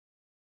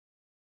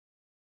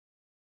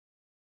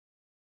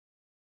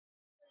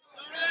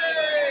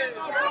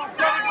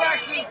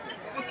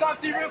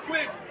real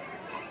quick.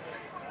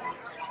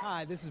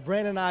 Hi, this is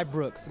Brandon I.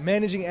 Brooks,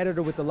 managing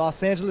editor with the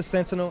Los Angeles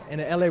Sentinel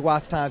and the LA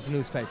Watch Times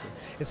newspaper.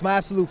 It's my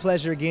absolute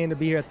pleasure again to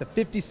be here at the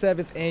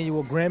 57th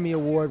Annual Grammy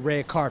Award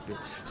Red Carpet.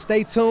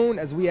 Stay tuned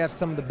as we have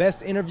some of the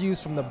best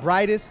interviews from the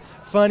brightest,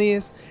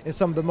 funniest, and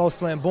some of the most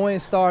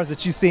flamboyant stars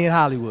that you see in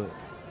Hollywood.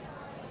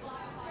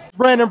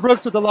 Brandon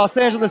Brooks with the Los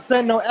Angeles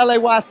Sentinel, LA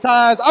Watch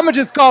Times. I'm going to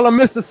just call him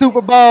Mr.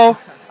 Super Bowl.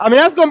 I mean,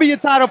 that's going to be your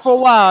title for a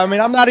while. I mean,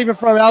 I'm not even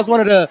from it. That was one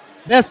of the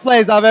best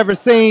plays I've ever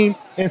seen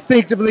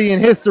instinctively in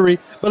history.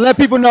 But let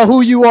people know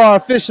who you are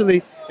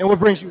officially and what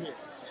brings you here.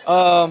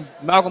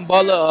 Malcolm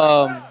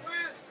Butler,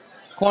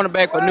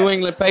 cornerback for New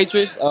England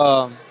Patriots.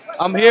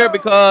 I'm here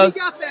because... He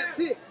got that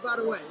pick, by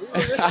the way.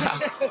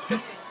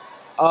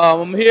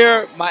 I'm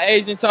here. My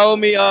agent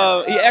told me, he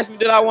asked me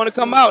did I want to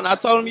come out, and I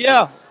told him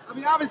yeah. I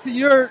mean, obviously,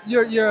 you're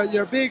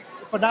a big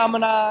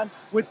phenomenon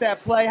with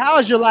that play. How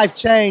has your life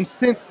changed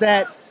since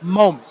that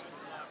moment?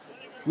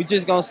 We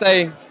just gonna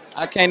say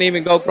I can't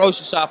even go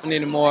grocery shopping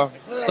anymore.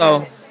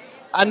 So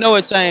I know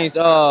it changed.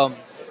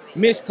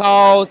 Missed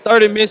calls,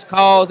 30 missed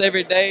calls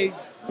every day,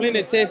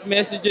 plenty of text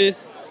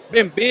messages.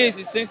 Been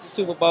busy since the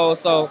Super Bowl,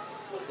 so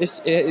it's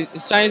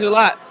changed a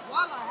lot.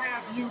 While I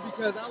have you,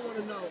 because I want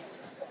to know,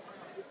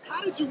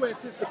 how did you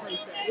anticipate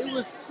that? It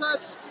was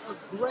such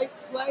a great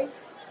play.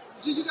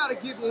 You got to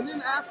give me, and then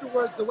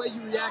afterwards, the way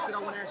you reacted, I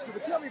want to ask you,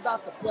 but tell me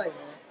about the play,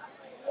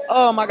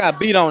 man. I got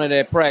beat on it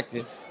at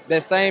practice.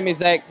 That same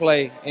exact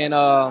play. And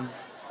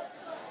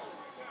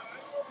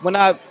when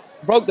I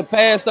broke the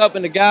pass up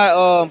and the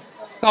guy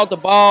caught the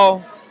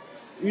ball,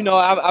 you know,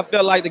 I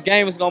felt like the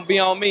game was going to be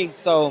on me.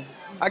 So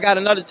I got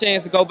another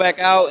chance to go back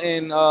out,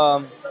 and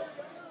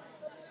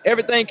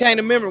everything came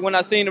to memory when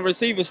I seen the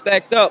receivers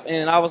stacked up.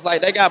 And I was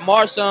like, they got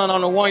Marshawn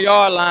on the 1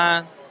 yard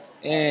line,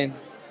 and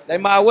they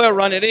might well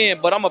run it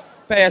in, but I'm a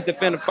pass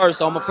defender first,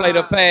 so I'm going to play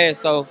the pass.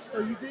 So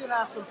you did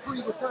have some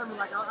predetermined,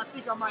 like, I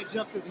think I might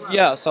jump this route.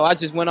 Yeah, so I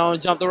just went on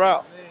and jumped the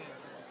route. Man,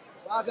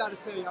 well, I got to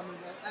tell you, I mean,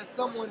 as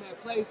someone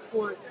that played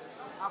sports,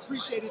 I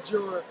appreciated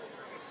the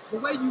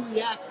way you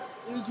reacted.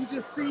 You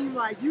just seemed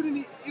like you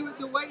didn't, it was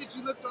the way that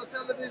you looked on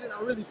television,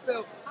 I really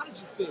felt. How did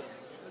you feel?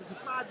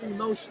 Describe the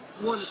emotion.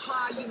 You wanted to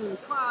cry, you didn't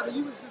want to cry, but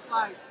you was just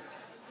like,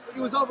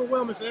 it was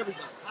overwhelming for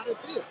everybody. How did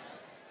it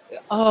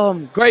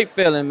feel? Great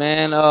feeling,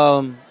 man.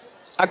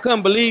 I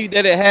couldn't believe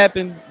that it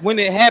happened. When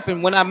it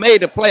happened, when I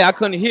made the play, I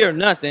couldn't hear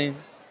nothing.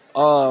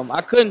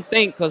 I couldn't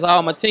think because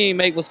all my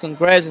teammate was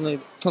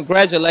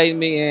congratulating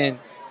me, and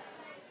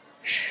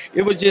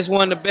it was just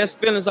one of the best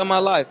feelings of my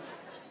life.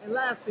 And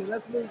last thing,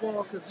 let's move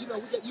on because you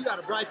know you got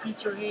a bright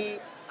future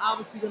ahead.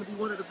 Obviously, going to be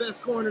one of the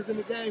best corners in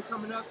the game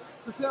coming up.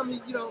 So tell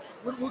me, you know,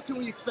 what can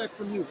we expect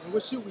from you, and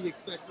what should we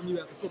expect from you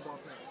as a football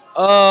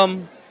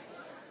player?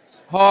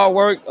 Hard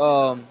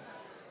work.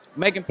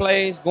 Making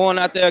plays, going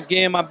out there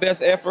again, my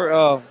best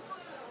effort,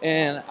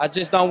 and I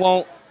just don't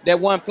want that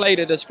one play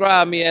to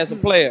describe me as a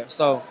player.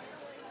 So,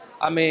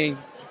 I mean,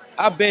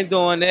 I've been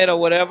doing that or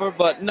whatever,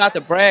 but not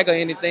to brag or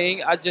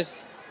anything. I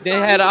just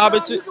didn't have the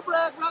opportunity.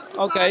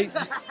 Okay,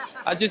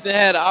 I just didn't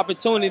have the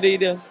opportunity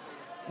to.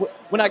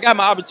 When I got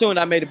my opportunity,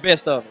 I made the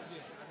best of it.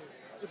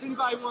 If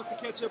anybody wants to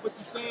catch up with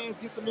your fans,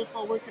 get some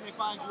info, where can they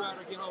find you at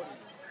or get hold of you?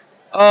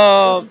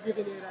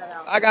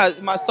 I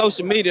got my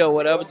social media or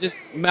whatever,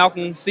 just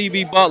Malcolm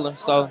CB Butler.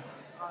 So, all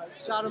right,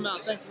 shout him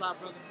out. Thanks a lot,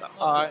 brother.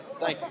 All right,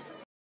 thank you.